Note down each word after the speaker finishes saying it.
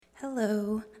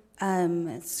Hello.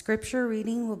 Scripture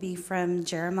reading will be from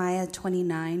Jeremiah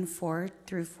 29, 4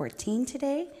 through 14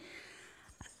 today.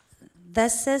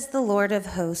 Thus says the Lord of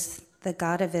hosts, the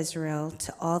God of Israel,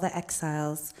 to all the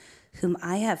exiles whom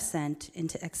I have sent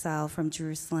into exile from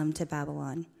Jerusalem to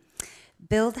Babylon.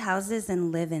 Build houses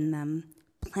and live in them.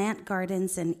 Plant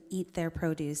gardens and eat their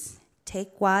produce.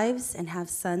 Take wives and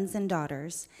have sons and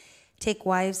daughters. Take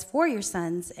wives for your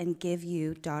sons and give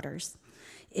you daughters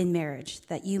in marriage,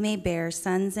 that you may bear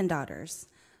sons and daughters.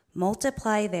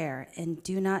 Multiply there and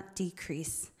do not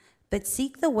decrease, but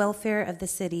seek the welfare of the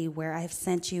city where I have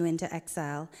sent you into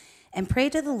exile, and pray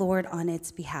to the Lord on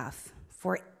its behalf,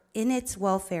 for in its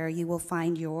welfare you will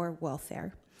find your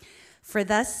welfare. For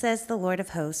thus says the Lord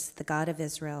of hosts, the God of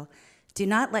Israel, do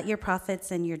not let your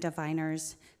prophets and your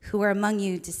diviners who are among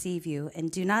you deceive you, and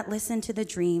do not listen to the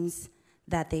dreams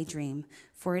that they dream,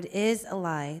 for it is a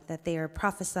lie that they are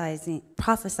prophesying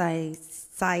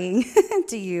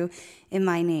to you in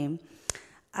my name.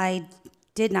 I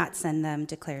did not send them,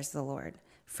 declares the Lord.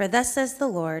 For thus says the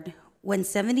Lord, when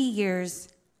 70 years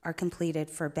are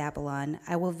completed for Babylon,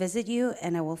 I will visit you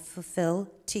and I will fulfill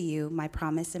to you my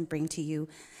promise and bring to you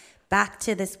back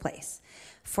to this place.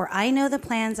 For I know the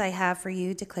plans I have for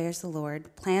you, declares the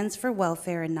Lord, plans for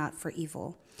welfare and not for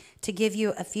evil, to give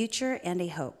you a future and a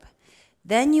hope.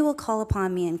 Then you will call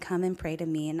upon me and come and pray to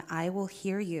me, and I will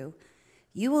hear you.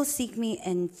 You will seek me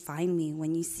and find me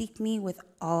when you seek me with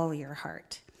all your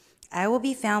heart. I will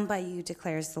be found by you,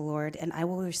 declares the Lord, and I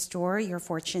will restore your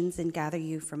fortunes and gather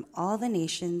you from all the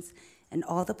nations and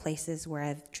all the places where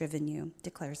I've driven you,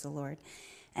 declares the Lord.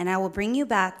 And I will bring you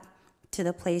back to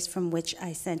the place from which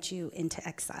I sent you into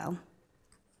exile.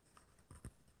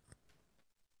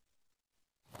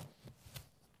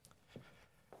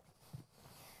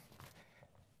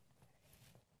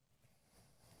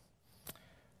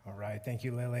 All right, thank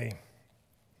you, Lily.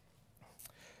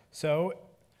 So,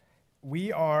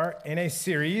 we are in a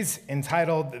series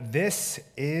entitled This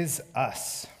Is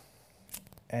Us.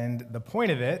 And the point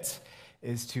of it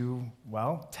is to,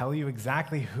 tell you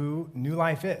exactly who New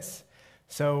Life is.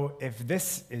 So, if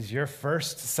this is your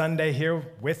first Sunday here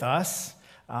with us,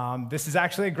 this is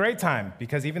actually a great time,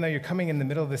 because even though you're coming in the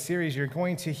middle of the series, you're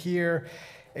going to hear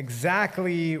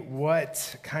exactly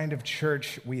what kind of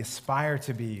church we aspire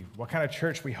to be, what kind of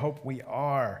church we hope we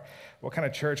are, what kind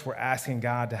of church we're asking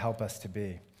God to help us to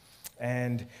be.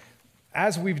 And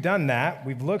as we've done that,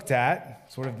 we've looked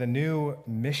at sort of the new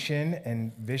mission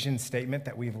and vision statement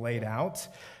that we've laid out,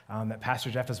 that Pastor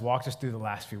Jeff has walked us through the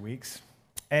last few weeks.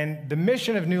 And the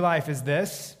mission of New Life is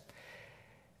this,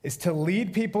 is to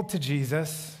lead people to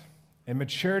Jesus and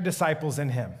mature disciples in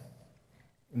him.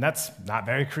 And that's not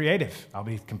very creative, I'll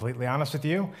be completely honest with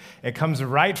you. It comes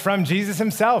right from Jesus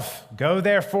himself. Go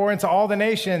therefore into all the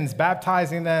nations,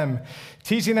 baptizing them,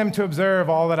 teaching them to observe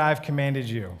all that I've commanded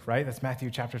you, right? That's Matthew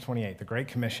chapter 28, the Great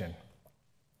Commission.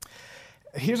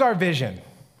 Here's our vision,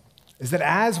 is that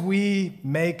as we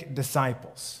make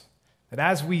disciples, that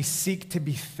as we seek to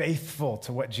be faithful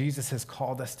to what Jesus has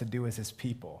called us to do as his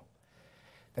people,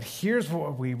 that here's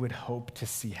what we would hope to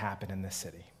see happen in this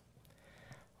city.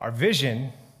 Our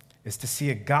vision is to see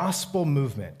a gospel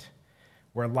movement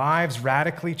where lives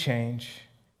radically change,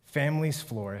 families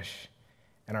flourish,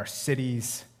 and our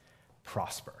cities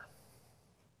prosper.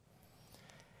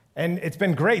 And it's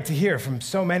been great to hear from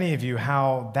so many of you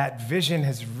how that vision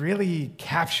has really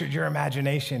captured your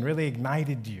imagination, really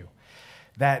ignited you.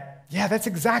 That's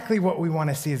exactly what we want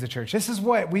to see as a church. This is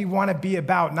what we want to be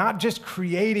about, not just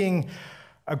creating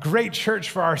a great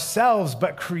church for ourselves,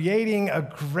 but creating a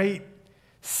great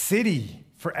city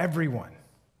for everyone.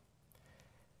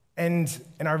 And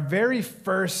in our very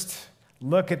first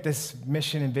look at this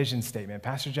mission and vision statement,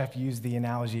 Pastor Jeff used the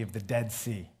analogy of the Dead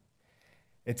Sea.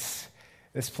 It's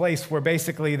this place where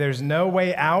basically there's no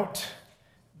way out.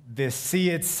 The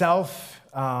sea itself,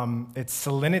 its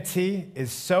salinity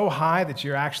is so high that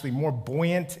you're actually more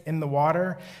buoyant in the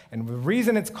water. And the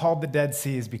reason it's called the Dead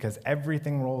Sea is because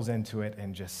everything rolls into it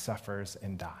and just suffers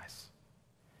and dies.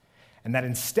 And that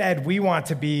instead, we want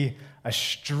to be a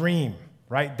stream,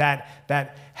 right?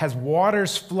 That has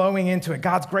waters flowing into it.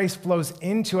 God's grace flows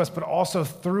into us, but also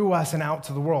through us and out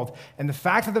to the world. And the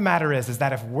fact of the matter is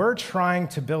that if we're trying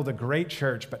to build a great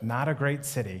church, but not a great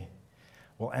city,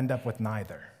 we'll end up with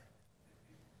neither.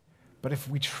 But if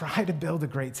we try to build a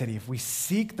great city, if we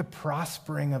seek the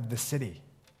prospering of the city,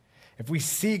 if we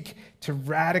seek to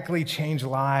radically change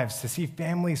lives, to see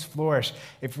families flourish,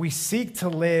 if we seek to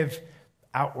live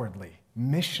outwardly,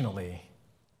 missionally,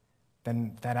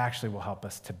 then that actually will help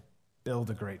us to build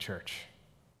a great church.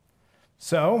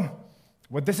 So,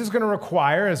 What this is going to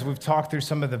require, as we've talked through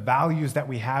some of the values that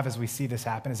we have as we see this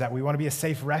happen, is that we want to be a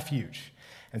safe refuge.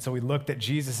 And so we looked at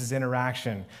Jesus'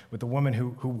 interaction with the woman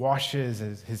who washes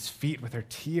his feet with her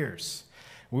tears.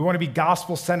 We want to be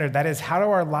gospel-centered. That is, how do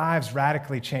our lives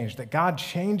radically change? That God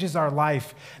changes our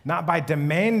life not by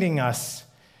demanding us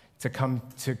to come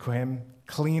to him,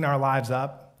 clean our lives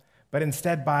up, but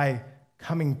instead by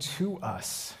coming to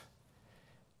us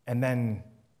and then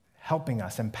helping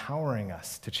us, empowering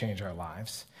us to change our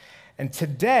lives. And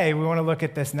today, we want to look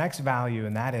at this next value,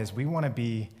 and that is we want to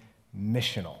be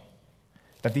missional.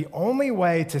 That the only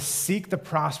way to seek the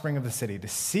prospering of the city, to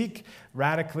seek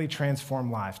radically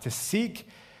transformed lives, to seek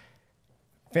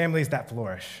families that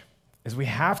flourish, is we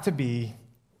have to be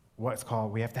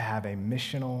we have to have a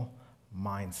missional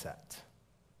mindset.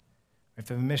 We have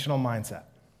to have a missional mindset.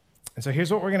 And so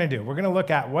here's what we're going to do. We're going to look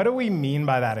at what do we mean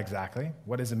by that exactly?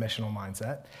 What is a missional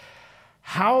mindset?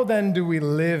 How then do we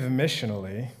live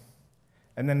missionally?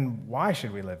 And then why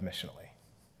should we live missionally?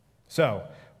 So,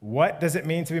 what does it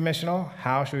mean to be missional?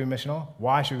 How should we be missional?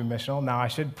 Why should we be missional? Now, I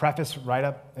should preface right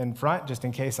up in front, just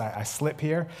in case I slip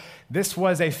here. This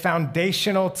was a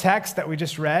foundational text that we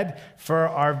just read for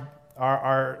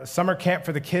our summer camp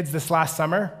for the kids this last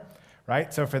summer,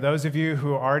 right? So for those of you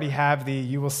who already have the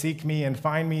You Will Seek Me and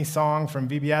Find Me song from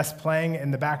VBS playing in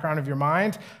the background of your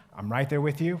mind, I'm right there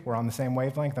with you. We're on the same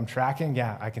wavelength. I'm tracking.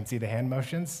 Yeah, I can see the hand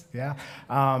motions. Yeah.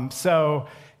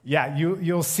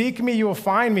 You'll seek me, you will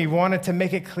find me. We wanted to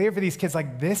make it clear for these kids,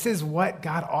 like, this is what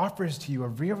God offers to you, a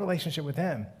real relationship with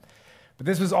him. But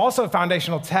this was also a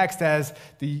foundational text as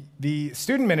the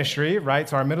student ministry, right?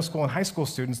 So our middle school and high school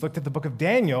students looked at the book of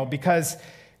Daniel because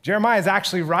Jeremiah is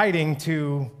actually writing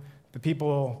to the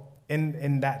people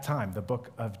in that time, the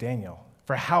book of Daniel,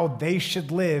 for how they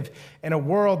should live in a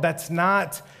world that's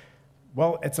not,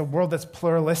 it's a world that's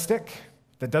pluralistic,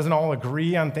 that doesn't all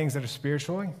agree on things that are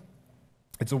spiritually.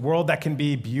 It's a world that can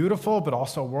be beautiful, but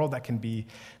also a world that can be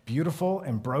beautiful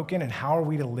and broken. And how are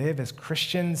we to live as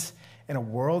Christians in a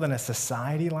world and a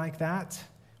society like that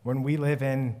when we live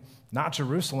in not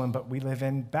Jerusalem, but we live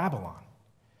in Babylon?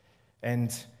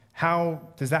 And how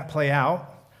does that play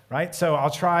out? Right? So I'll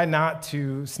try not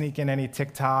to sneak in any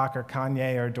TikTok or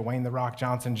Kanye or Dwayne "The Rock"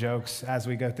 Johnson jokes as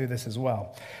we go through this as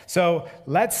well. So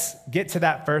let's get to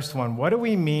that first one. What do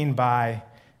we mean by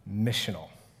missional?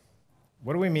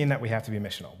 What do we mean that we have to be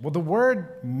missional? Well, the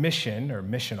word mission or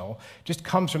missional just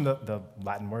comes from the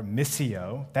Latin word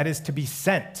missio, that is to be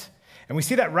sent. And we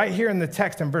see that right here in the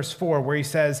text in verse 4 where he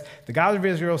says, the God of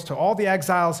Israel is to all the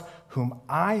exiles whom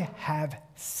I have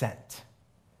sent.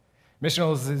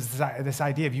 Missional is this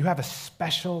idea of you have a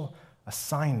special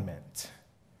assignment,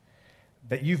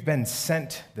 that you've been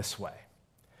sent this way.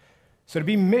 So to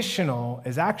be missional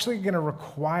is actually going to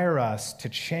require us to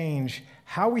change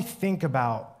how we think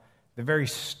about the very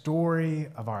story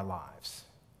of our lives,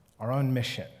 our own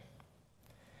mission.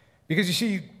 Because you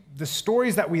see, the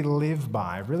stories that we live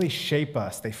by really shape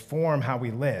us. They form how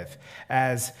we live.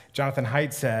 As Jonathan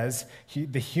Haidt says,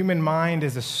 the human mind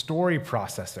is a story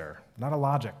processor, not a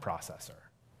logic processor.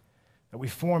 That we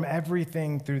form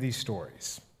everything through these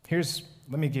stories.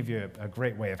 Let me give you a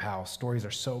great way of how stories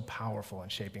are so powerful in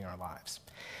shaping our lives.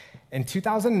 In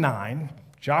 2009,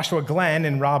 Joshua Glenn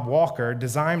and Rob Walker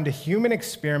designed a human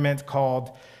experiment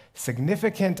called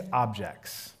Significant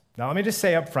Objects. Now, let me just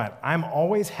say up front, I'm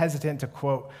always hesitant to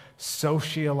quote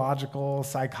sociological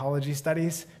psychology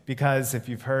studies because if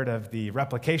you've heard of the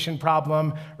replication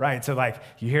problem, right? So like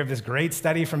you hear of this great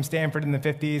study from Stanford in the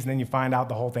 50s and then you find out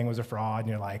the whole thing was a fraud and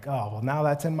you're like, oh, well, now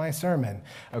that's in my sermon,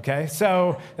 okay?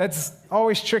 So that's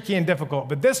always tricky and difficult.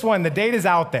 But this one, the data's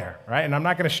out there, right? And I'm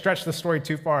not going to stretch the story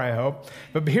too far, I hope.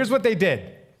 But here's what they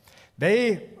did.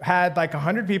 They had like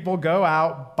 100 people go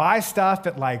out, buy stuff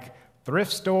at like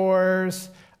thrift stores,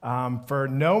 for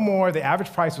no more, the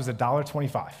average price was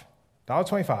 $1.25.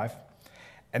 $1.25.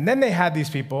 And then they had these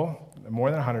people,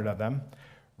 more than 100 of them,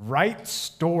 write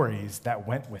stories that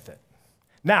went with it.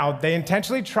 Now, they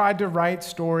intentionally tried to write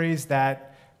stories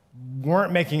that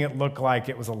weren't making it look like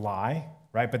it was a lie,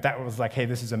 right? But that was like, hey,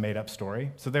 this is a made-up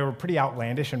story. So they were pretty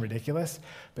outlandish and ridiculous.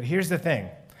 But here's the thing.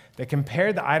 They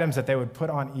compared the items that they would put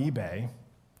on eBay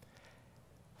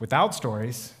without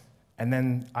stories and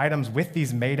then items with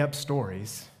these made-up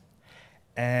stories.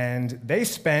 And they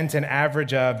spent an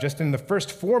average of, just in the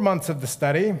first 4 months of the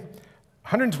study,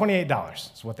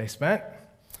 $128 is what they spent.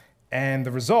 And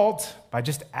the result, by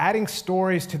just adding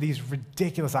stories to these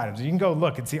ridiculous items, you can go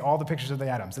look and see all the pictures of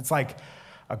the items. It's like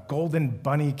a golden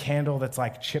bunny candle that's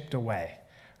like chipped away,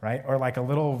 right? Or like a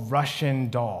little Russian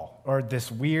doll, or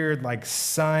this weird like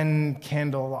sun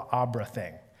candelabra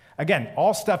thing. Again,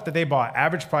 all stuff that they bought,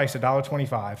 average price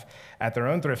 $1.25 at their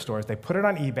own thrift stores. They put it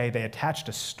on eBay. They attached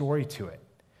a story to it.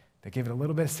 They gave it a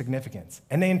little bit of significance.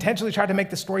 And they intentionally tried to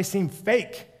make the story seem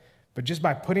fake. But just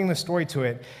by putting the story to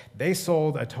it, they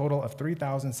sold a total of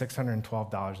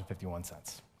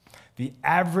 $3,612.51. The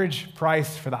average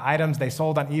price for the items they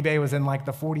sold on eBay was in like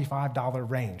the $45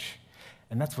 range.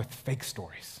 And that's with fake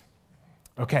stories.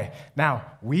 Okay, now,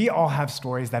 we all have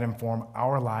stories that inform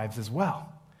our lives as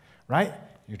well, right?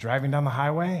 You're driving down the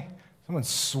highway, someone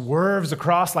swerves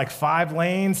across like 5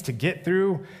 lanes to get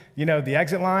through, the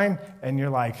exit line, and you're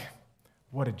like,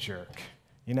 what a jerk.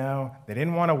 They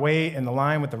didn't want to wait in the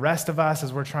line with the rest of us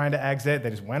as we're trying to exit. They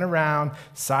just went around,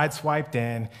 sideswiped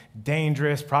in,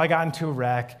 dangerous, probably got into a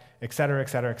wreck, et cetera, et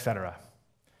cetera, et cetera.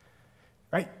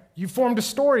 Right? You formed a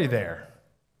story there.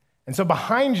 And so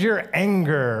behind your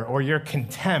anger or your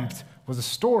contempt was a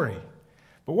story.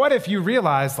 But what if you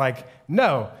realized,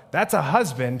 no, that's a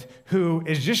husband who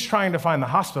is just trying to find the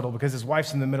hospital because his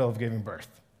wife's in the middle of giving birth?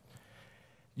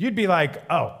 You'd be like,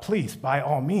 oh, please, by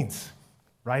all means,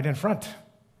 right in front,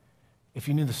 if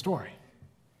you knew the story.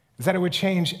 Is that it would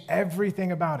change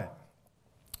everything about it,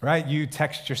 right? You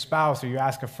text your spouse or you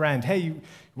ask a friend, hey, you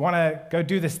want to go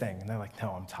do this thing? And they're like,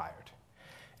 no, I'm tired.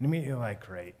 And immediately you're like,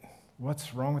 great.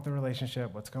 What's wrong with the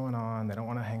relationship? What's going on? They don't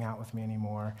want to hang out with me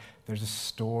anymore. There's a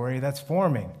story that's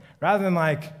forming. Rather than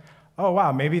like, oh,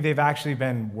 wow, maybe they've actually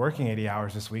been working 80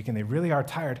 hours this week and they really are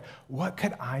tired. What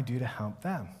could I do to help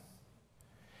them?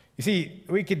 You see,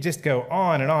 we could just go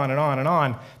on and on and on and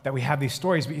on that we have these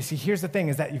stories. But you see, here's the thing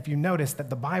is that if you notice that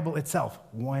the Bible itself,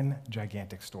 one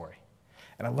gigantic story.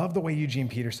 And I love the way Eugene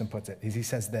Peterson puts it. He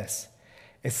says this,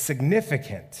 it's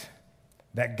significant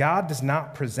that God does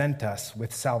not present us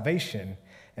with salvation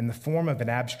in the form of an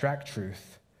abstract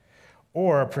truth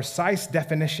or a precise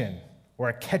definition or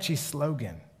a catchy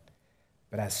slogan,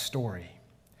 but as story.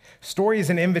 Story is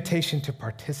an invitation to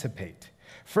participate,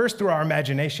 first through our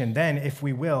imagination, then, if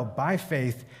we will, by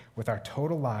faith with our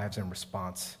total lives in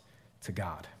response to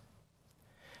God.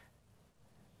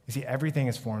 You see, everything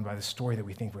is formed by the story that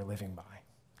we think we're living by.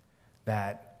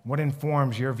 That what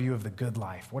informs your view of the good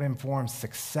life? What informs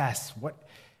success? What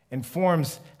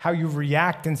informs how you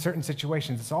react in certain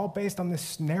situations? It's all based on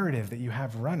this narrative that you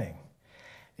have running.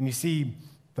 And you see,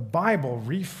 the Bible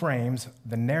reframes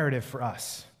the narrative for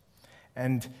us.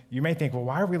 And you may think, well,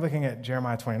 why are we looking at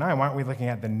Jeremiah 29? Why aren't we looking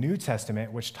at the New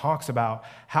Testament, which talks about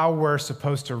how we're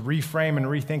supposed to reframe and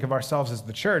rethink of ourselves as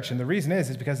the church? And the reason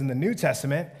is because in the New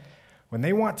Testament, when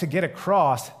they want to get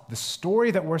across the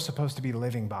story that we're supposed to be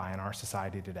living by in our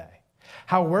society today,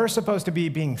 how we're supposed to be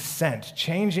being sent,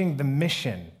 changing the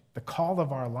mission, the call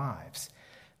of our lives,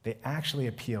 they actually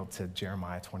appeal to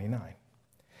Jeremiah 29.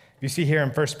 You see here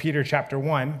in 1 Peter chapter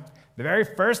 1, the very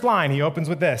first line, he opens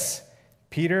with this,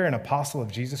 Peter, an apostle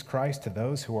of Jesus Christ, to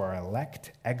those who are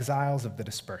elect exiles of the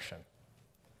dispersion.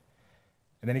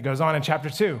 And then he goes on in chapter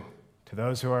 2, to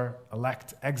those who are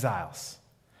elect exiles.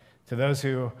 To those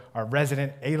who are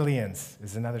resident aliens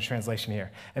is another translation here.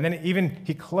 And then even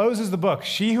he closes the book,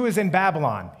 she who is in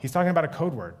Babylon. He's talking about a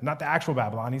code word, not the actual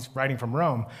Babylon. He's writing from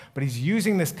Rome, but he's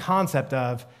using this concept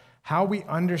of how we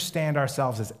understand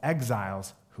ourselves as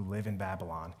exiles who live in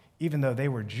Babylon, even though they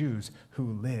were Jews who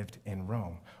lived in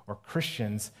Rome, or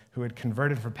Christians who had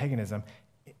converted from paganism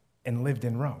and lived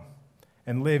in Rome,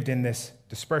 and lived in this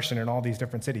dispersion in all these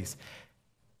different cities.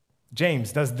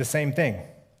 James does the same thing.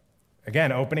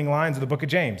 Again, opening lines of the book of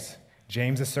James.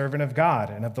 James, a servant of God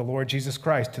and of the Lord Jesus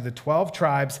Christ, to the 12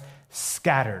 tribes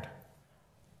scattered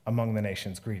among the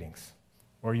nations, greetings.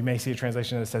 Or you may see a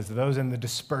translation that says, those in the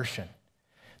dispersion,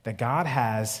 that God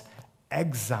has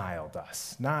exiled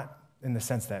us, not in the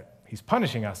sense that he's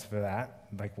punishing us for that,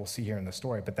 like we'll see here in the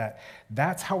story, but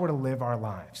that's how we're to live our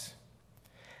lives.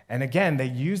 And again, they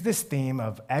use this theme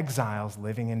of exiles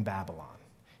living in Babylon,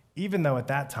 even though at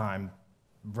that time,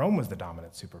 Rome was the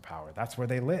dominant superpower. That's where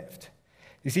they lived.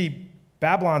 You see,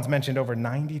 Babylon's mentioned over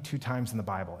 92 times in the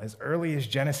Bible, as early as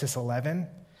Genesis 11,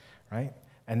 right?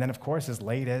 And then, of course, as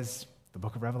late as the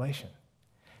book of Revelation.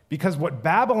 Because what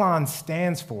Babylon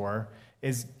stands for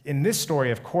is, in this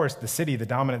story, of course, the city, the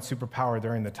dominant superpower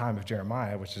during the time of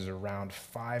Jeremiah, which is around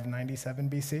 597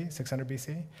 BC, 600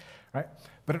 BC, right?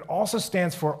 But it also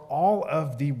stands for all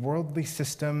of the worldly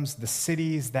systems, the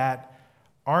cities that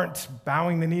aren't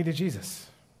bowing the knee to Jesus.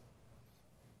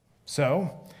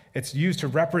 So it's used to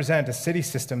represent a city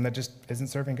system that just isn't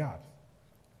serving God.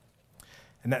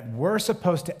 And that we're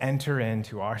supposed to enter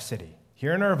into our city,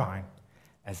 here in Irvine,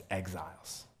 as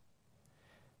exiles,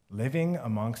 living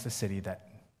amongst a city that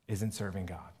isn't serving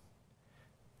God.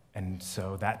 And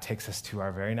so that takes us to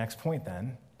our very next point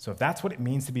then. So if that's what it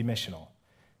means to be missional,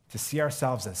 to see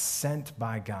ourselves as sent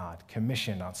by God,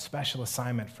 commissioned on special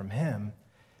assignment from Him,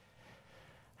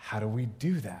 how do we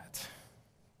do that?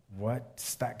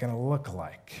 What's that going to look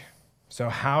like? So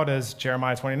how does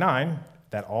Jeremiah 29,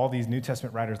 that all these New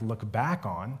Testament writers look back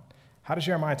on, how does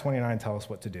Jeremiah 29 tell us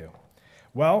what to do?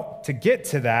 Well, to get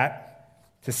to that,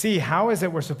 to see how is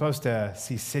it we're supposed to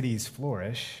see cities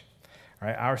flourish,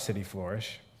 right, our city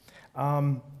flourish,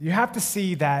 you have to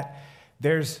see that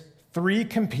there's 3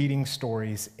 competing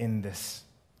stories in this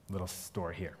little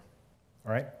story here,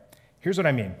 all right? Here's what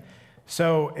I mean.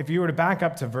 So if you were to back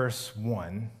up to verse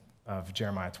 1 of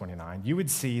Jeremiah 29, you would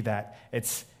see that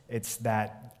it's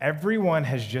that everyone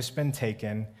has just been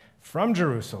taken from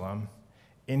Jerusalem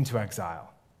into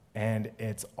exile. And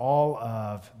it's all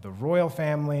of the royal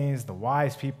families, the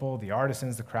wise people, the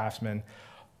artisans, the craftsmen,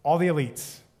 all the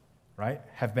elites, right,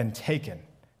 have been taken.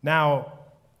 Now,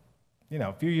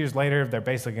 a few years later, they're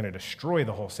basically going to destroy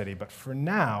the whole city. But for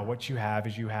now, what you have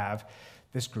is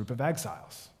this group of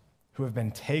exiles who have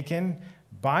been taken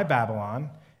by Babylon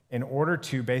in order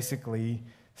to basically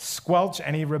squelch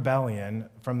any rebellion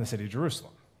from the city of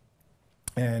Jerusalem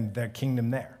and their kingdom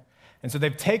there. And so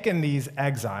they've taken these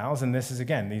exiles, and this is,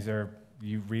 again,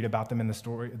 you read about them in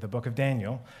the book of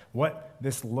Daniel, what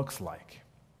this looks like.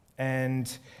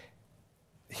 And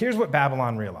here's what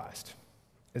Babylon realized.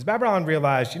 Babylon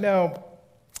realized, if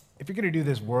you're going to do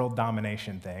this world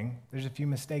domination thing, there's a few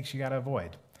mistakes you got to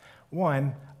avoid.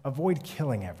 One, avoid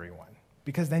killing everyone,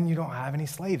 because then you don't have any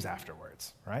slaves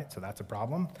afterwards, right? So that's a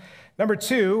problem. Number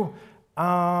 2,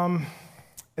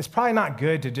 it's probably not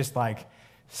good to just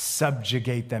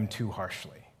subjugate them too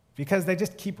harshly, because they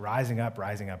just keep rising up,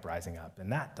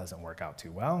 and that doesn't work out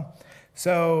too well.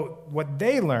 So what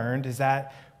they learned is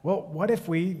that, well, what if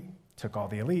we took all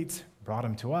the elites, brought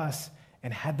them to us,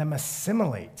 and had them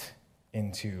assimilate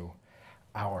into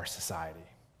our society?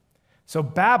 So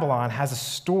Babylon has a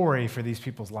story for these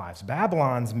people's lives.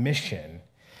 Babylon's mission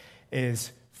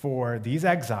is for these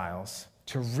exiles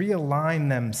to realign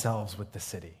themselves with the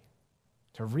city,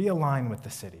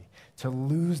 to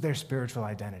lose their spiritual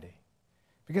identity.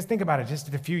 Because think about it, just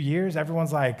in a few years,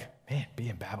 everyone's like, man,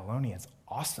 being Babylonian is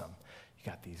awesome.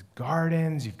 You got these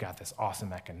gardens, you've got this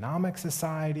awesome economic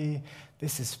society.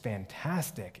 This is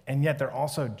fantastic. And yet they're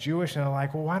also Jewish, and they're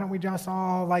like, well, why don't we just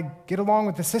all get along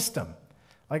with the system?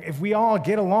 If we all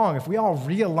get along, if we all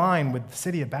realign with the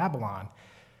city of Babylon,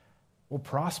 we'll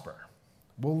prosper.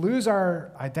 We'll lose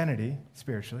our identity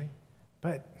spiritually,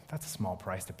 but that's a small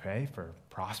price to pay for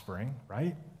prospering,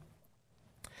 right?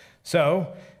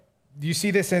 So you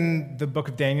see this in the book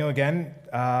of Daniel again,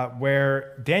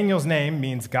 where Daniel's name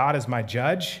means God is my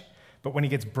judge, but when he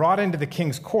gets brought into the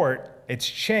king's court, it's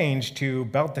changed to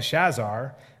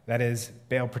Belteshazzar, that is,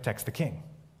 Baal protects the king.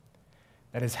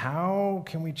 That is, how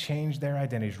can we change their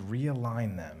identities,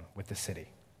 realign them with the city?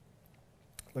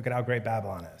 Look at how great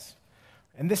Babylon is.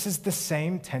 And this is the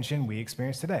same tension we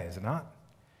experience today, is it not?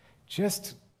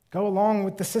 Just go along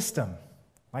with the system,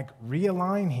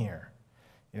 realign here.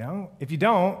 If you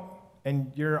don't, and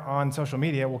you're on social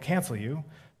media, we'll cancel you.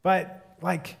 But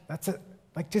that's it.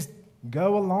 Just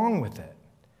go along with it.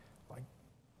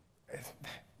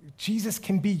 Jesus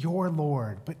can be your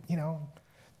Lord, but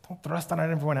don't thrust on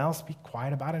everyone else. Be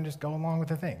quiet about it and just go along with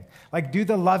the thing. Do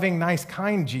the loving, nice,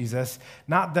 kind Jesus,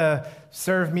 not the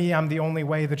serve me, I'm the only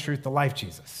way, the truth, the life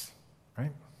Jesus,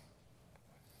 right?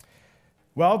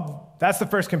 Well, that's the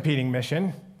first competing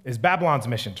mission, is Babylon's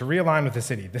mission, to realign with the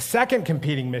city. The second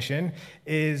competing mission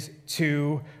is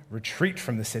to retreat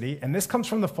from the city, and this comes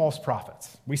from the false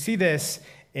prophets. We see this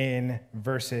in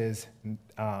verses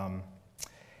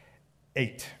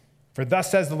 8. For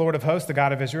thus says the Lord of hosts, the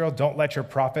God of Israel, don't let your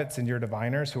prophets and your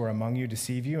diviners who are among you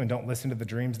deceive you, and don't listen to the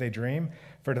dreams they dream,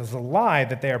 for it is a lie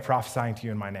that they are prophesying to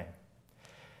you in my name.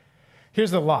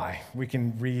 Here's the lie we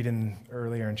can read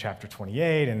earlier in chapter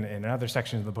 28 and in other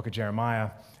sections of the book of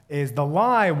Jeremiah, is the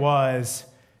lie was,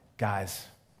 guys,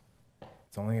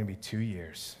 it's only going to be 2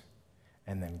 years,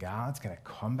 and then God's going to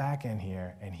come back in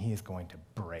here, and he is going to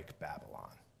break Babylon.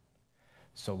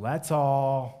 So let's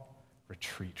all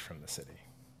retreat from the city.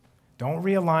 Don't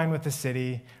realign with the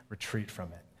city, retreat from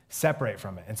it, separate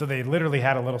from it. And so they literally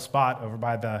had a little spot over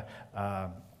by the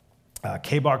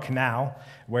Kabar Canal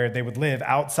where they would live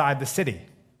outside the city.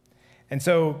 And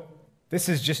so this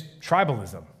is just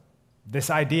tribalism.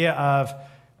 This idea of,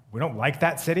 we don't like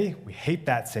that city, we hate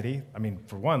that city. I mean,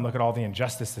 for one, look at all the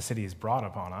injustice the city has brought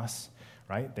upon us,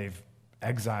 right? They've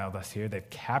exiled us here, they've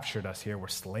captured us here, we're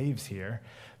slaves here.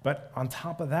 But on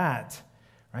top of that,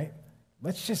 right,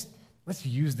 let's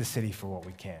use the city for what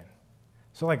we can.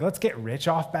 So let's get rich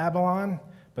off Babylon,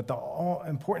 but the all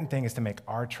important thing is to make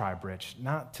our tribe rich,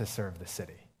 not to serve the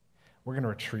city. we're going to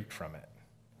retreat from it.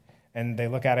 And they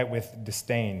look at it with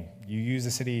disdain. You use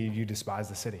the city, you despise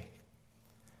the city.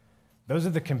 Those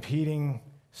are the competing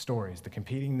stories, the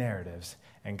competing narratives.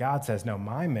 And God says, no,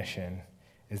 my mission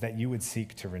is that you would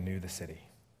seek to renew the city.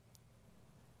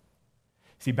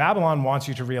 See, Babylon wants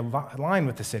you to realign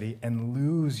with the city and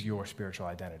lose your spiritual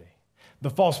identity. The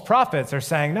false prophets are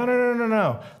saying,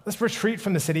 no. Let's retreat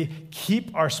from the city,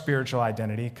 keep our spiritual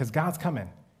identity, because God's coming.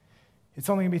 It's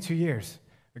only going to be 2 years.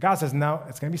 But God says, no,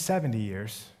 it's going to be 70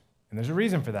 years. And there's a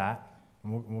reason for that.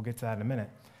 And we'll get to that in a minute.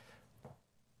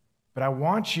 But I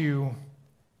want you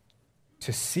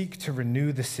to seek to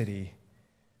renew the city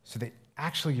so that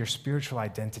actually your spiritual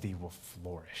identity will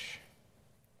flourish.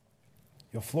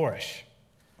 You'll flourish.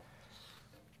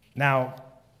 Now,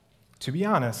 to be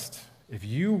honest, if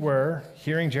you were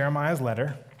hearing Jeremiah's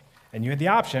letter and you had the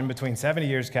option between 70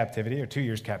 years captivity or 2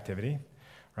 years captivity,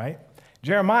 right?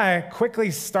 Jeremiah quickly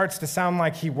starts to sound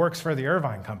like he works for the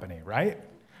Irvine Company, right?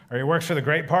 Or he works for the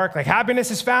Great Park, like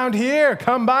happiness is found here.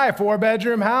 Come by,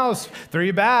 4-bedroom house,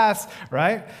 3 baths,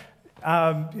 right?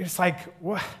 You're just like,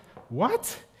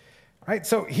 what? Right?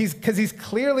 So he's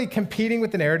clearly competing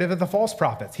with the narrative of the false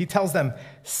prophets. He tells them,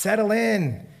 settle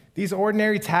in. These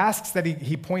ordinary tasks that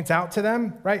he points out to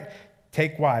them, right?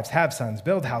 Take wives, have sons,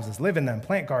 build houses, live in them,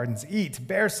 plant gardens, eat,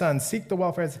 bear sons, seek the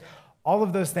welfare. All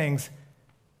of those things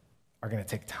are going to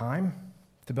take time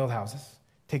to build houses,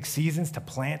 take seasons to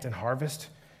plant and harvest,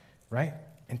 right?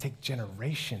 And take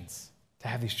generations to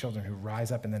have these children who rise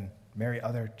up and then marry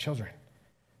other children.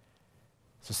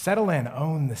 So settle in,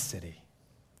 own the city.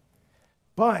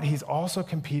 But he's also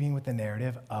competing with the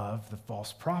narrative of the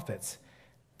false prophets,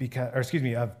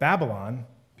 of Babylon,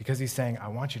 because he's saying, I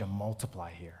want you to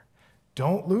multiply here.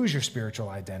 Don't lose your spiritual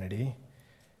identity.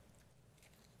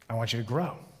 I want you to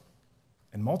grow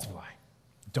and multiply.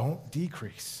 Don't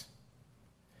decrease.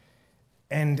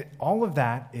 And all of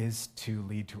that is to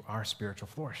lead to our spiritual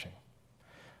flourishing.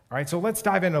 All right, so let's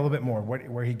dive in a little bit more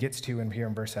where he gets to here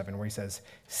in verse 7, where he says,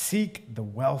 seek the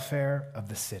welfare of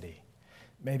the city.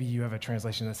 Maybe you have a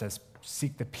translation that says,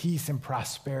 seek the peace and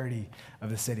prosperity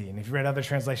of the city. And if you read other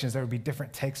translations, there would be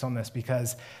different takes on this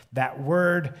because that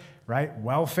word, right,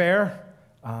 welfare,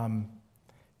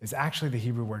 is actually the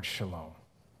Hebrew word shalom.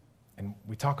 And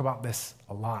we talk about this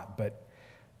a lot, but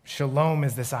shalom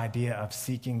is this idea of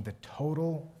seeking the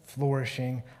total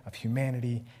flourishing of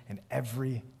humanity in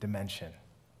every dimension,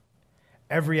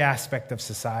 every aspect of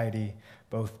society,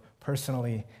 both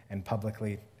personally and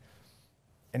publicly.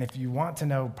 And if you want to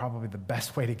know probably the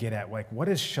best way to get at, like, what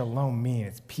does shalom mean?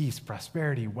 It's peace,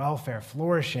 prosperity, welfare,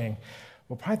 flourishing.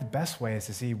 Well, probably the best way is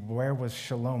to see where was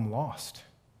shalom lost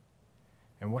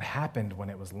and what happened when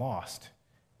it was lost.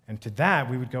 And to that,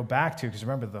 we would go back to, because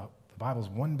remember, the Bible's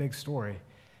one big story,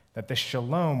 that the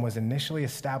shalom was initially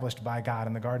established by God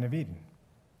in the Garden of Eden.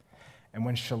 And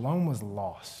when shalom was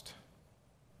lost,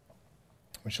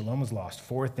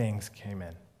 4 things came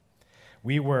in.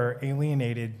 We were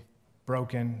alienated,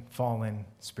 broken, fallen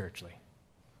spiritually,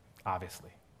 obviously,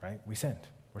 right? We sinned.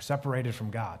 We're separated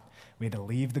from God. We had to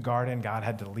leave the garden. God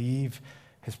had to leave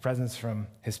his presence from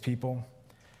his people.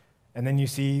 And then you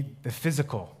see the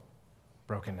physical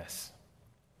brokenness,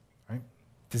 right?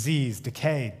 Disease,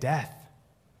 decay, death.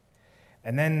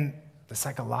 And then the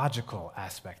psychological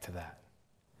aspect to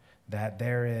that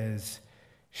there is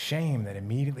shame that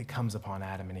immediately comes upon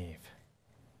Adam and Eve.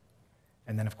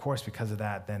 And then, of course, because of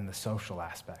that, then the social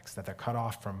aspects, that they're cut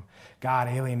off from God,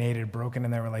 alienated, broken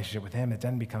in their relationship with him. It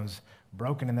then becomes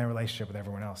broken in their relationship with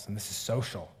everyone else. And this is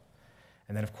social.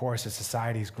 And then, of course, as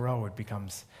societies grow, it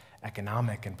becomes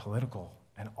economic and political.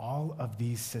 And all of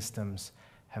these systems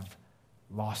have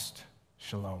lost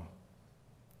shalom.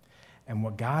 And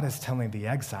what God is telling the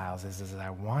exiles is I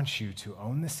want you to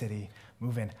own the city,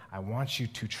 move in. I want you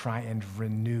to try and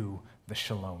renew the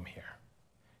shalom here,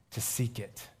 to seek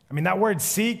it. I mean, that word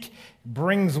seek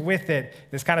brings with it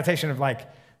this connotation of like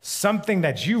something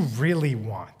that you really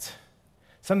want,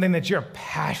 something that you're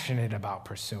passionate about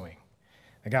pursuing.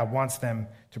 And God wants them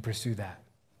to pursue that.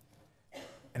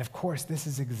 And of course, this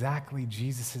is exactly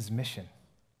Jesus' mission.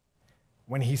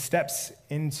 When he steps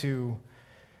into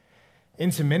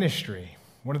ministry,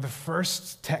 one of the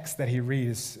first texts that he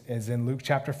reads is in Luke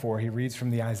chapter 4. He reads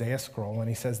from the Isaiah scroll, and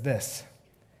he says this,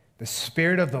 "The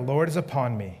Spirit of the Lord is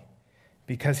upon me,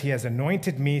 because he has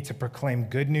anointed me to proclaim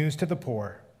good news to the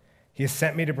poor. He has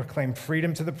sent me to proclaim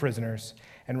freedom to the prisoners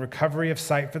and recovery of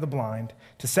sight for the blind,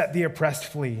 to set the oppressed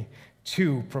free,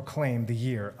 to proclaim the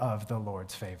year of the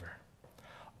Lord's favor."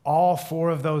 All 4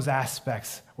 of those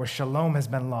aspects where shalom has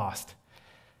been lost,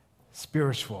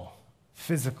 spiritual,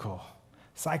 physical,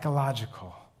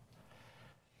 psychological,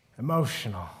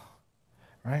 emotional,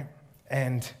 right?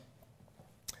 and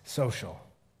social.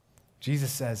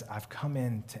 Jesus says, I've come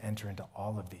in to enter into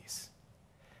all of these.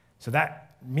 So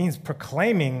that means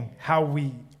proclaiming how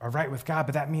we are right with God,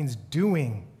 but that means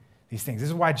doing these things. This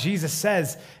is why Jesus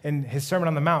says in his Sermon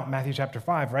on the Mount, Matthew chapter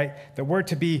 5, right, that we're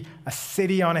to be a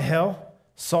city on a hill,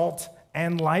 salt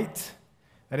and light.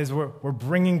 That is, we're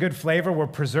bringing good flavor. We're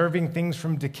preserving things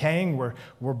from decaying.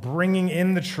 We're bringing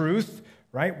in the truth,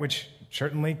 right, which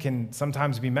certainly can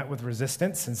sometimes be met with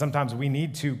resistance, and sometimes we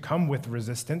need to come with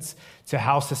resistance to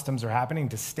how systems are happening,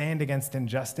 to stand against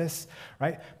injustice,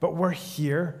 right? But we're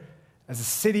here as a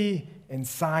city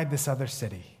inside this other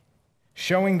city,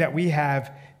 showing that we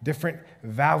have different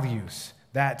values,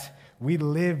 that we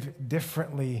live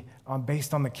differently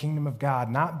based on the kingdom of God,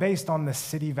 not based on the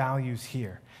city values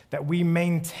here, that we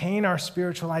maintain our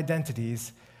spiritual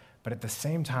identities, but at the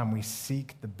same time, we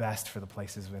seek the best for the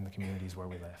places in the communities where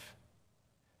we live.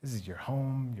 This is your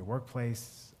home, your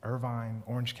workplace, Irvine,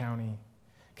 Orange County,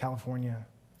 California,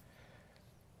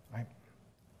 right?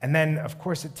 And then, of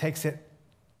course, it takes it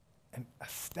a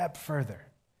step further.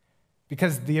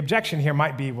 Because the objection here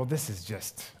might be, well, this is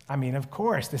just, of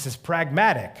course, this is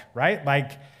pragmatic, right?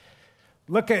 Like,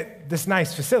 look at this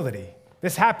nice facility.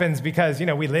 This happens because,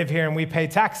 we live here and we pay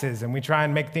taxes and we try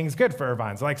and make things good for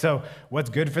Irvines. Like, so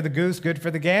what's good for the goose, good for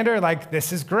the gander? Like,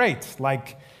 this is great.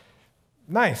 Like,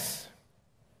 nice.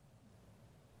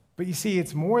 But you see,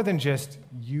 it's more than just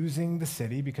using the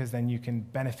city because then you can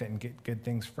benefit and get good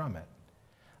things from it.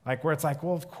 Like, where it's like,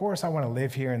 well, of course I want to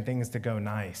live here and things to go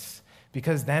nice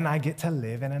because then I get to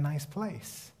live in a nice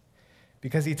place.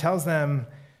 Because he tells them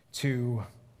to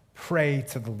pray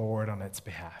to the Lord on its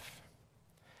behalf.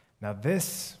 Now,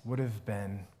 this would have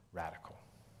been radical.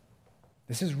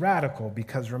 This is radical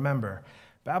because, remember,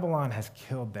 Babylon has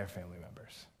killed their family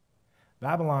members.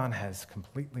 Babylon has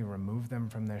completely removed them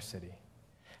from their city,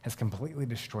 has completely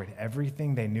destroyed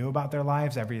everything they knew about their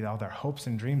lives, all their hopes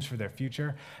and dreams for their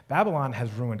future. Babylon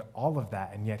has ruined all of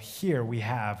that, and yet here we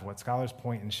have what scholars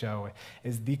point and show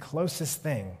is the closest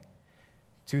thing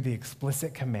to the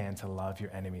explicit command to love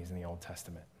your enemies in the Old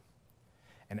Testament.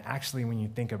 And actually, when you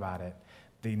think about it,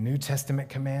 the New Testament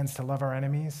commands to love our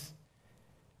enemies,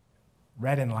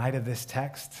 read in light of this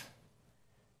text,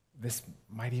 this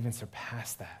might even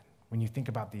surpass that when you think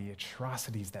about the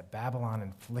atrocities that Babylon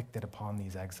inflicted upon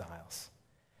these exiles.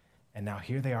 And now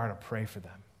here they are to pray for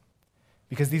them.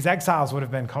 Because these exiles would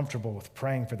have been comfortable with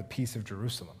praying for the peace of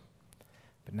Jerusalem.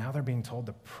 But now they're being told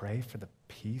to pray for the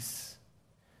peace,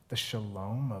 the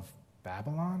shalom of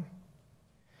Babylon.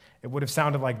 It would have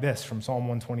sounded like this from Psalm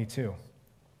 122.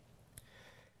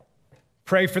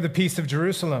 Pray for the peace of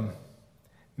Jerusalem.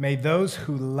 May those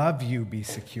who love you be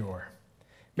secure.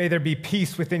 May there be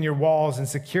peace within your walls and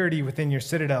security within your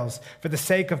citadels. For the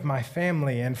sake of my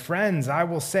family and friends, I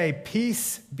will say,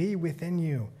 peace be within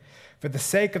you. For the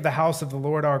sake of the house of the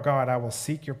Lord our God, I will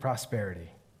seek your prosperity.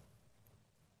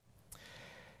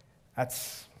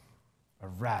 That's a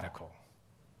radical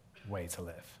way to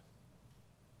live.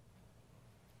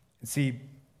 And see,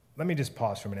 let me just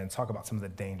pause for a minute and talk about some of the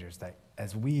dangers that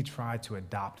as we try to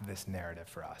adopt this narrative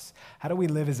for us. How do we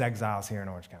live as exiles here in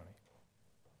Orange County?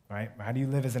 Right? How do you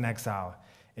live as an exile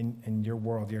in your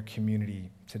world, your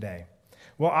community today?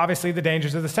 Well, obviously the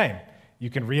dangers are the same. You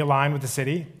can realign with the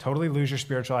city, totally lose your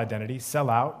spiritual identity, sell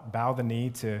out, bow the knee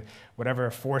to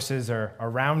whatever forces are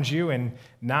around you, and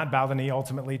not bow the knee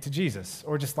ultimately to Jesus.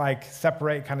 Or just like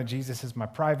separate kind of Jesus is my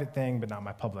private thing, but not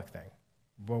my public thing.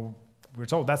 Well, we're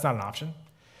told that's not an option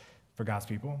for God's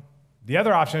people. The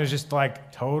other option is just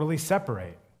like totally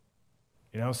separate.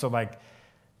 So like,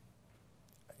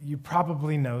 you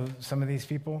probably know some of these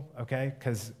people, okay?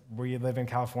 Because we live in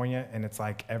California, and it's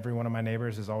like every one of my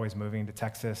neighbors is always moving to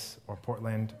Texas or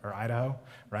Portland or Idaho,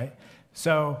 right?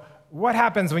 So what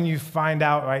happens when you find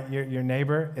out, right, your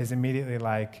neighbor is immediately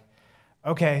like,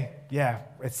 okay, yeah,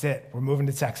 it's it. We're moving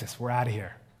to Texas. We're out of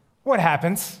here. What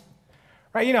happens?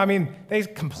 Right? They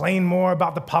complain more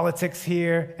about the politics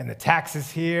here and the taxes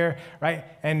here, right?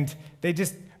 And they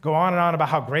just go on and on about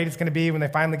how great it's going to be when they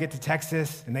finally get to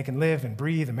Texas and they can live and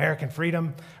breathe American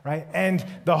freedom, right? And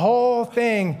the whole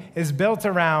thing is built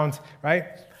around, right?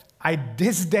 I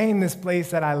disdain this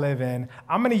place that I live in.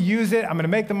 I'm going to use it. I'm going to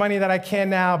make the money that I can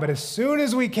now, but as soon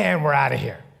as we can, we're out of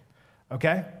here,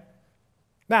 okay?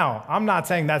 Now, I'm not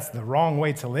saying that's the wrong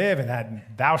way to live and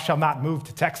that thou shalt not move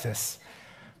to Texas.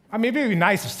 It'd be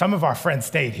nice if some of our friends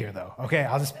stayed here, though, okay?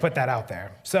 I'll just put that out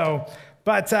there. So,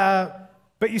 but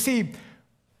you see,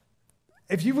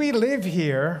 if we live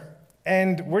here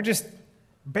and we're just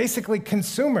basically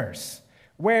consumers,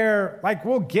 where like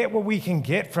we'll get what we can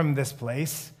get from this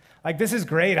place, Like, this is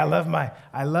great. I love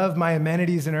my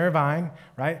amenities in Irvine,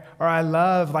 right? Or I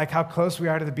love like how close we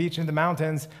are to the beach and the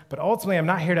mountains, but ultimately I'm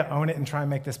not here to own it and try and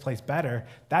make this place better.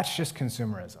 That's just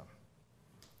consumerism.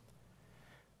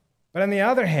 But on the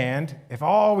other hand, if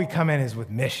all we come in is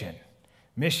with mission,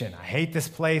 I hate this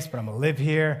place, but I'm gonna live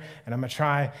here and I'm gonna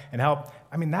try and help.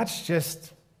 That's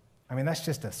just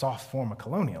a soft form of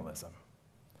colonialism,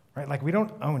 right? Like, we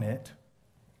don't own it.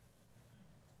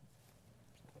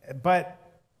 But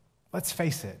let's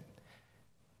face it,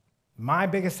 my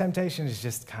biggest temptation is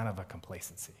just kind of a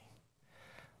complacency.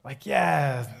 Like,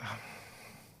 yeah,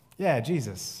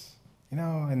 Jesus,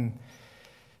 and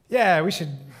yeah, we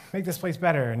should make this place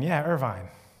better, and yeah, Irvine.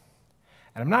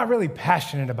 And I'm not really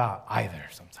passionate about either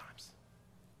sometimes.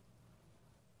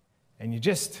 And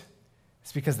it's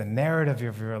because the narrative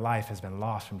of your life has been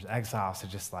lost from exile to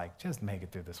just make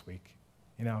it through this week,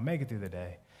 make it through the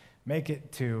day. Make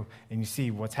it to, and you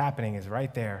see what's happening is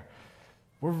right there.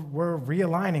 We're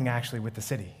realigning actually with the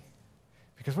city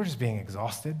because we're just being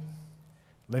exhausted,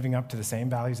 living up to the same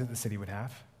values that the city would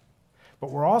have.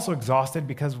 But we're also exhausted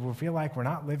because we feel like we're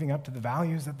not living up to the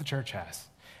values that the church has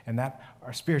and that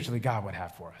our spiritually God would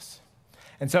have for us.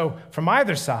 And so from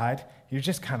either side, you're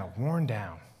just kind of worn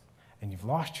down and you've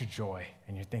lost your joy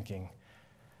and you're thinking,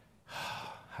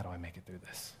 how do I make it through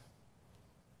this?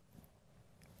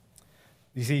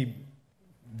 You see,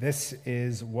 this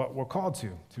is what we're called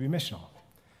to be missional.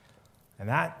 And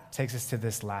that takes us to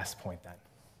this last point then.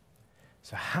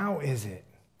 So how is it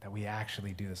that we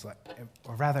actually do this?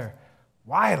 Or rather,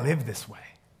 why live this way?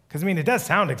 Because, it does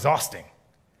sound exhausting.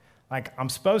 Like, I'm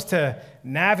supposed to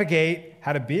navigate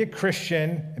how to be a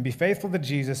Christian and be faithful to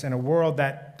Jesus in a world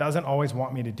that doesn't always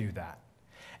want me to do that.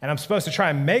 And I'm supposed to try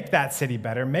and make that city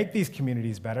better, make these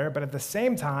communities better, but at the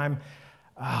same time,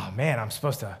 I'm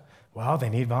supposed to, they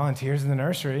need volunteers in the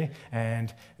nursery,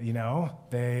 and,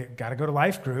 they got to go to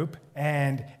life group,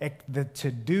 and the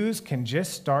to-dos can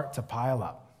just start to pile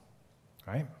up,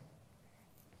 right?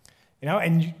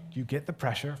 And you get the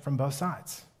pressure from both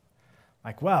sides.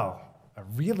 Like, a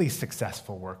really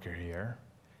successful worker here,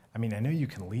 I know you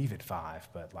can leave at 5,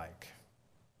 but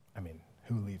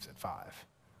who leaves at 5,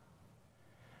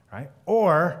 right?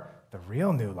 Or the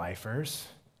real new lifers,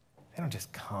 they don't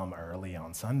just come early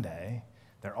on Sunday.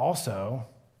 They're also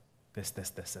this,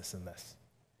 and this.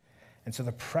 And so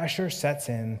the pressure sets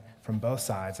in from both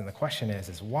sides, and the question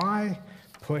is why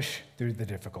push through the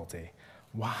difficulty?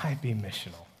 Why be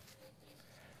missional?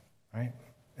 Right?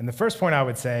 And the first point I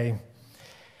would say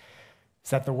is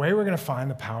that the way we're going to find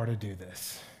the power to do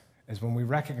this is when we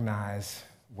recognize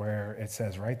where it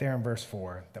says right there in verse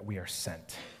 4 that we are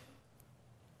sent.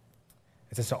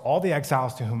 It says, to all the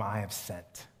exiles to whom I have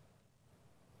sent.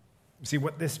 See,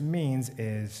 what this means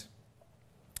is,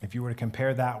 if you were to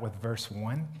compare that with verse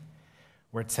 1,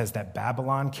 where it says that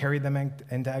Babylon carried them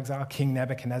into exile, King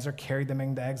Nebuchadnezzar carried them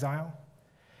into exile,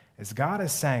 is God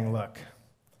is saying, look,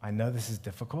 I know this is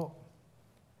difficult,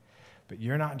 but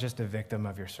you're not just a victim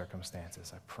of your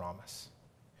circumstances, I promise.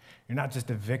 You're not just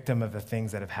a victim of the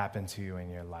things that have happened to you in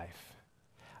your life.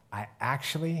 I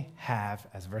actually have,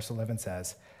 as verse 11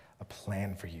 says, a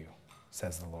plan for you,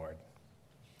 says the Lord.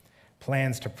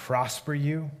 Plans to prosper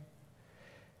you,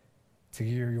 to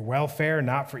your welfare,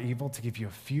 not for evil, to give you a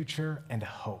future and a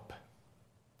hope.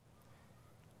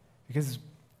 Because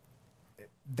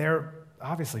they're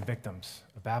obviously victims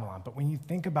of Babylon, but when you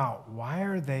think about why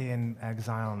are they in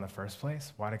exile in the first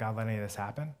place, why did God let any of this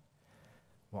happen?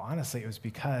 Well, honestly, it was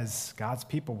because God's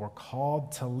people were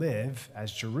called to live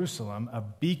as Jerusalem, a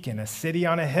beacon, a city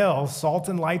on a hill, salt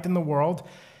and light in the world,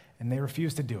 and they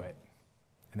refused to do it.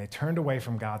 And they turned away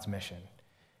from God's mission.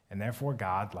 And therefore,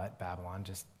 God let Babylon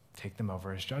just take them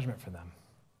over as judgment for them.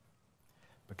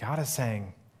 But God is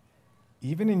saying,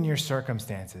 even in your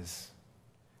circumstances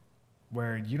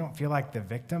where you don't feel like the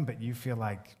victim, but you feel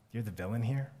like you're the villain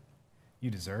here, you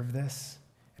deserve this,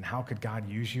 and how could God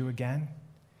use you again?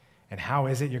 And how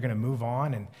is it you're going to move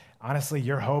on? And honestly,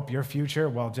 your hope, your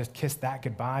future, just kiss that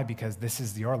goodbye because this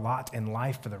is your lot in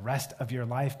life for the rest of your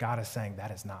life. God is saying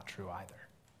that is not true either.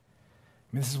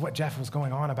 This is what Jeff was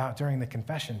going on about during the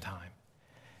confession time.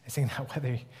 He's saying that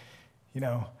whether,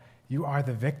 you are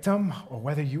the victim or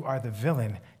whether you are the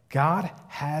villain, God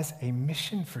has a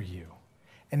mission for you.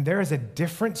 And there is a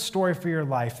different story for your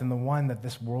life than the one that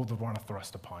this world would want to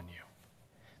thrust upon you.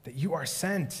 That you are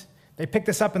sent. They pick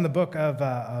this up in the book of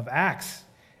Acts.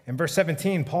 In verse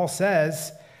 17, Paul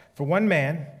says, for one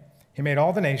man, he made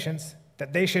all the nations,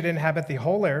 that they should inhabit the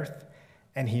whole earth,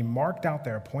 and he marked out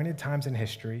their appointed times in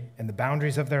history and the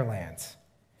boundaries of their lands.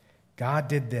 God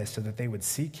did this so that they would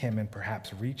seek him and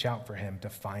perhaps reach out for him to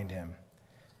find him,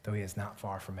 though he is not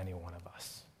far from any one of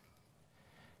us.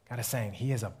 God is saying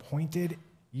he has appointed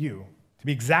you to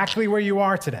be exactly where you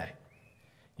are today.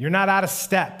 You're not out of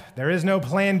step. There is no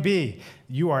plan B.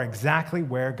 You are exactly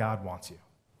where God wants you.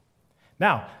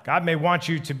 Now, God may want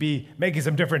you to be making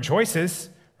some different choices,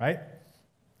 right?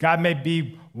 God may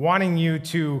be wanting you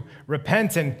to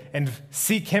repent and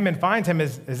seek him and find him,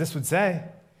 as this would say,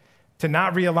 to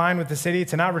not realign with the city,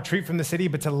 to not retreat from the city,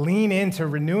 but to lean into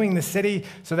renewing the city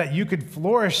so that you could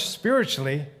flourish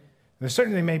spiritually. There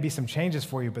certainly may be some changes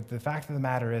for you, but the fact of the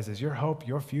matter is your hope,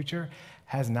 your future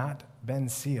has not been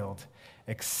sealed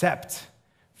except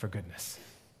for goodness.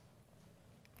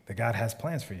 That God has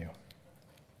plans for you,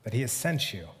 that he has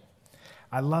sent you.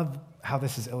 I love how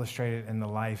this is illustrated in the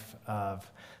life of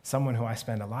someone who I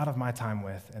spend a lot of my time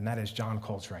with, and that is John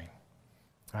Coltrane,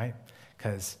 right?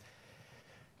 Because,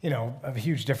 a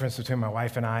huge difference between my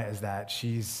wife and I is that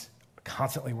she's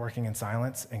constantly working in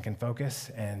silence and can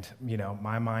focus, and,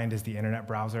 my mind is the internet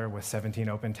browser with 17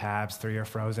 open tabs, 3 are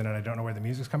frozen, and I don't know where the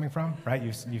music's coming from, right?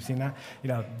 You've seen that?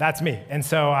 That's me. And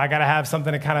so I got to have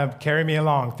something to kind of carry me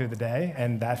along through the day,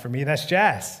 and that, for me, that's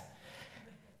jazz.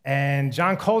 And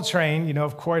John Coltrane,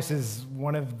 of course, is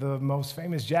one of the most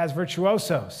famous jazz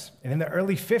virtuosos. And in the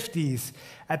early 50s,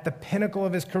 at the pinnacle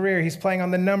of his career, he's playing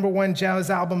on the #1 jazz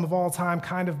album of all time,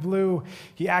 Kind of Blue.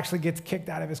 He actually gets kicked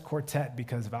out of his quartet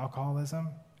because of alcoholism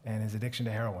and his addiction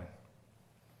to heroin.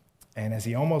 And as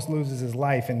he almost loses his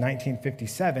life in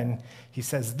 1957, he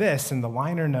says this in the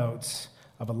liner notes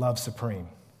of A Love Supreme.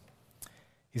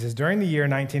 He says, "During the year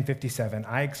 1957,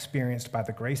 I experienced, by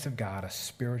the grace of God, a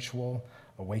spiritual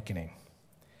awakening,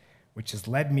 which has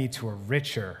led me to a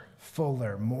richer,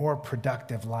 fuller, more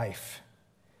productive life.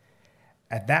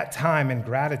 At that time, in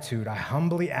gratitude, I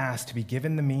humbly asked to be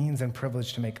given the means and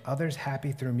privilege to make others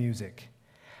happy through music.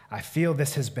 I feel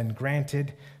this has been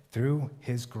granted through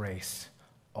his grace.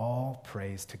 All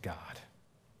praise to God."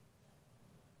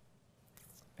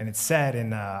 And it's said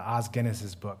in Os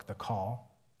Guinness's book, The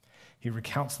Call, he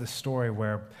recounts the story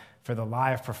where, for the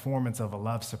live performance of A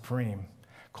Love Supreme,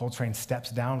 Coltrane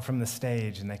steps down from the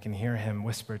stage and they can hear him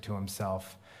whisper to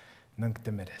himself, "Nunc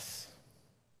dimittis,"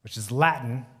 which is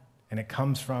Latin, and it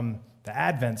comes from the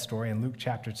Advent story in Luke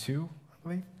chapter 2, I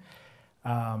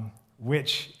believe,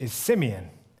 which is Simeon.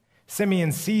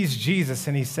 Simeon sees Jesus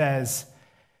and he says,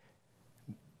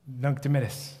 "Nunc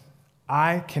dimittis,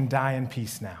 I can die in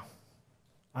peace now.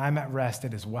 I'm at rest.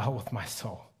 It is well with my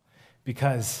soul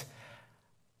because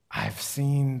I've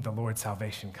seen the Lord's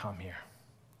salvation come here."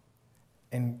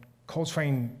 And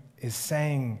Coltrane is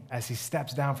saying, as he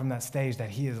steps down from that stage, that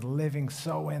he is living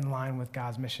so in line with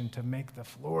God's mission to make the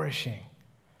flourishing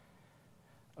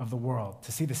of the world,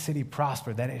 to see the city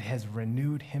prosper, that it has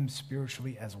renewed him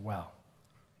spiritually as well.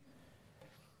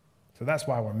 So that's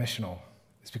why we're missional.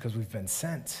 It's because we've been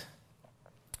sent.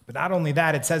 But not only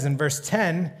that, it says in verse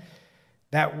 10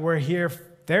 that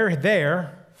they're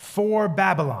there for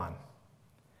Babylon.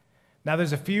 Now,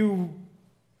 there's a few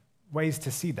ways to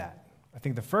see that. I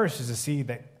think the first is to see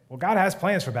that, God has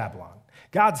plans for Babylon.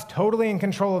 God's totally in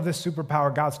control of this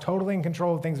superpower. God's totally in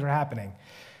control of things that are happening.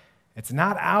 It's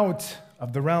not out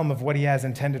of the realm of what he has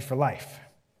intended for life.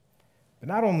 But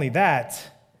not only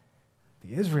that,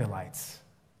 the Israelites,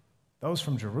 those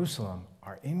from Jerusalem,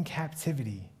 are in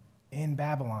captivity in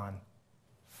Babylon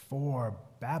for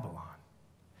Babylon,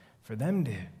 for them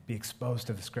to be exposed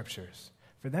to the scriptures,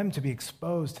 for them to be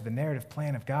exposed to the narrative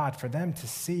plan of God, for them to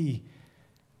see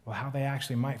how they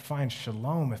actually might find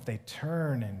shalom if they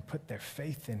turn and put their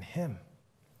faith in him.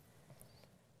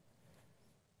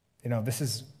 This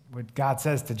is what God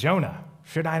says to Jonah.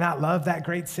 "Should I not love that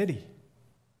great city?"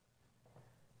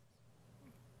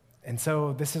 And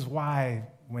so this is why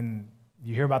when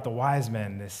you hear about the wise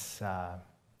men this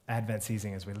Advent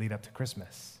season as we lead up to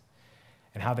Christmas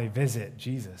and how they visit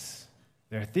Jesus,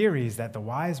 there are theories that the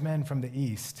wise men from the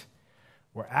East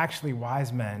were actually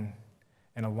wise men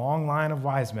and a long line of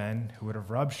wise men who would have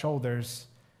rubbed shoulders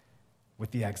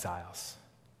with the exiles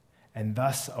and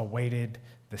thus awaited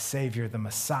the Savior, the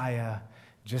Messiah,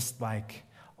 just like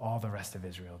all the rest of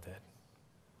Israel did,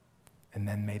 and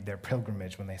then made their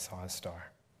pilgrimage when they saw his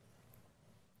star.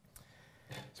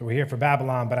 So we're here for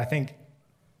Babylon, but I think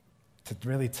to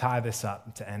really tie this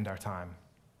up, to end our time,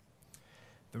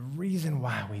 the reason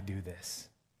why we do this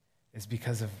is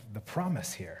because of the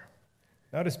promise here.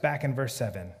 Notice back in verse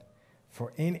 7,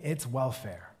 "For in its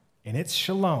welfare, in its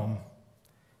shalom,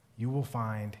 you will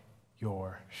find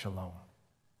your shalom."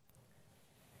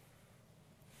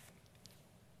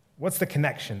 What's the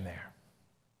connection there?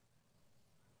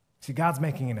 See, God's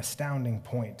making an astounding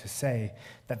point to say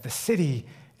that the city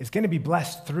is going to be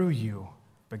blessed through you,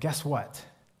 but guess what?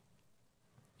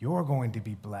 You're going to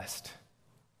be blessed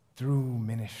through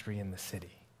ministry in the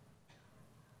city.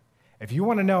 If you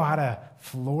want to know how to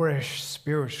flourish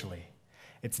spiritually,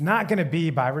 it's not going to be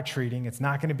by retreating. It's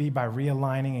not going to be by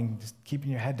realigning and just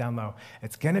keeping your head down low.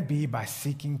 It's going to be by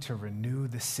seeking to renew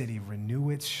the city, renew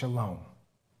its shalom.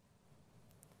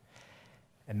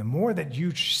 And the more that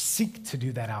you seek to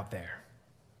do that out there,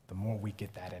 the more we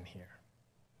get that in here.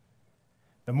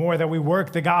 The more that we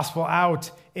work the gospel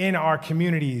out in our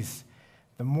communities,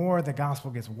 the more the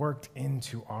gospel gets worked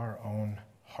into our own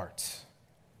hearts.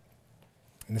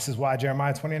 And this is why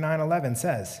Jeremiah 29:11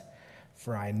 says,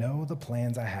 "For I know the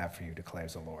plans I have for you,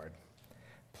 declares the Lord,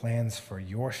 plans for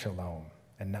your shalom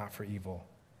and not for evil,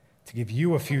 to give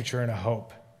you a future and a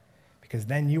hope. Because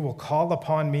then you will call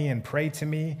upon me and pray to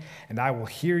me, and I will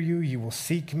hear you. You will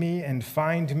seek me and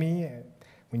find me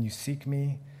when you seek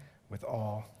me with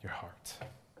all your heart."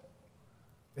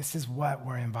 This is what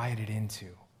we're invited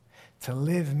into, to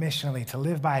live missionally, to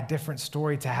live by a different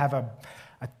story, to have a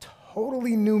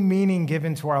totally new meaning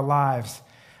given to our lives,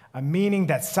 a meaning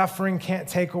that suffering can't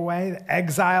take away, that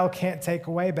exile can't take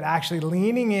away, but actually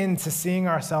leaning into seeing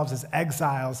ourselves as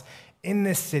exiles in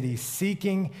this city,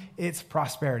 seeking its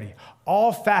prosperity.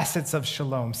 All facets of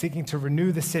shalom, seeking to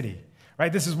renew the city,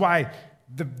 right? This is why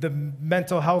the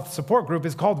mental health support group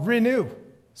is called Renew,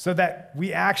 so that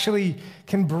we actually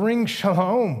can bring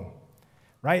shalom,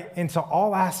 right, into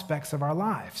all aspects of our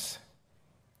lives.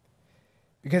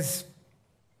 Because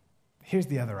here's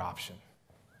the other option.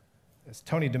 As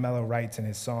Tony DeMello writes in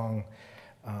his song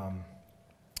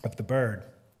of the bird,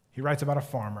 he writes about a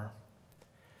farmer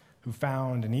who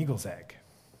found an eagle's egg.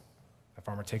 The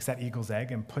farmer takes that eagle's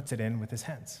egg and puts it in with his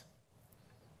hens.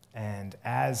 And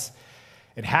as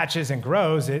it hatches and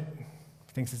grows, it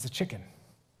thinks it's a chicken.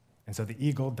 And so the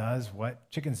eagle does what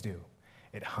chickens do.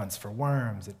 It hunts for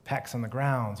worms. It pecks on the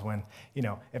grounds. When,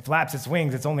 it flaps its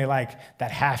wings, it's only like that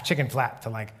half chicken flap to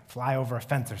like fly over a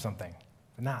fence or something.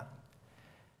 But not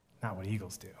what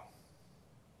eagles do.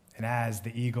 And as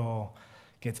the eagle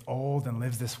gets old and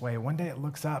lives this way, one day it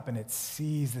looks up and it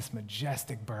sees this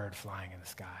majestic bird flying in the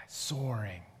sky,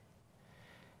 soaring.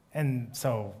 And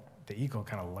so the eagle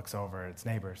kind of looks over at its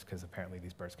neighbors, because apparently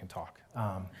these birds can talk,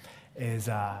 and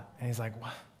he's like,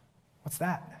 "What's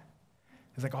that?"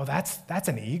 He's like, "Oh, that's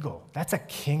an eagle. That's a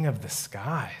king of the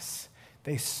skies.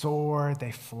 They soar,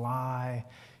 they fly,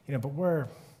 but we're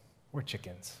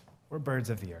chickens. We're birds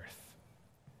of the earth."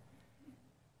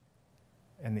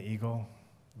 And the eagle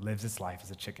lives its life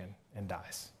as a chicken and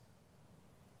dies.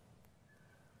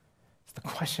 So the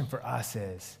question for us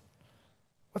is,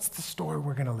 what's the story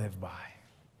we're going to live by?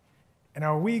 And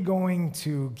are we going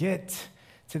to get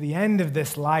to the end of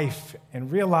this life and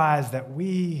realize that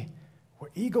we were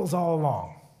eagles all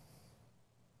along,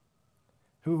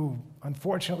 who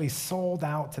unfortunately sold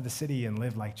out to the city and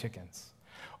lived like chickens,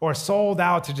 or sold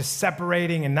out to just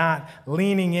separating and not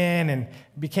leaning in and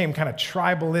became kind of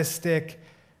tribalistic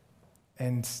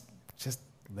and just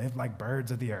lived like birds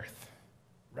of the earth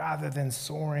rather than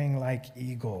soaring like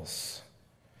eagles,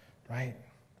 right?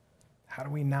 How do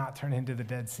we not turn into the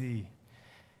Dead Sea?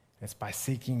 It's by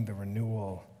seeking the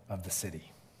renewal of the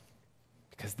city,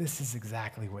 because this is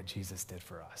exactly what Jesus did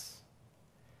for us.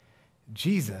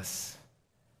 Jesus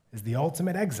is the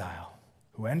ultimate exile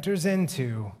who enters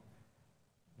into,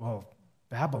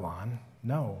 Babylon.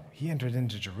 No, he entered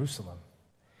into Jerusalem.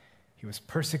 He was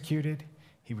persecuted.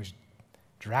 He was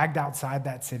dragged outside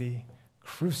that city,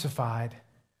 crucified.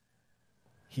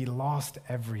 He lost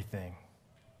everything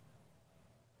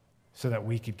so that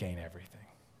we could gain everything.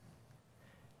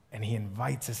 And he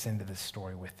invites us into this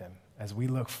story with him as we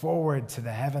look forward to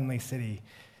the heavenly city,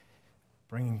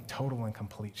 bringing total and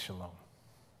complete shalom.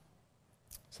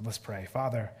 So let's pray.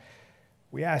 Father,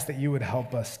 we ask that you would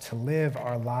help us to live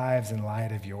our lives in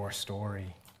light of your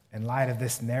story, in light of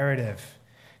this narrative.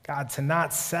 God, to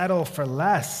not settle for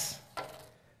less.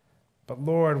 But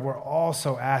Lord, we're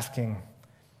also asking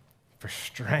for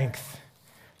strength,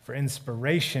 for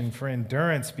inspiration, for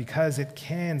endurance, because it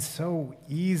can so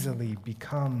easily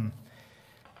become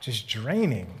just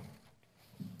draining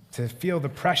to feel the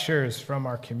pressures from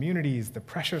our communities, the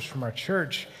pressures from our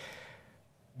church,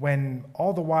 when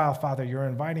all the while, Father, you're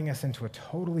inviting us into a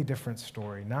totally different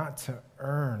story, not to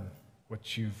earn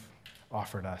what you've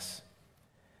offered us,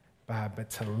 but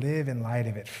to live in light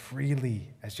of it freely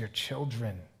as your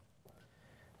children,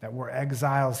 that we're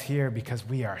exiles here because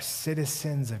we are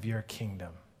citizens of your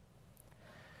kingdom.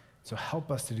 So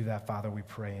help us to do that, Father, we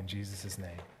pray in Jesus'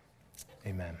 name.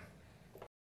 Amen.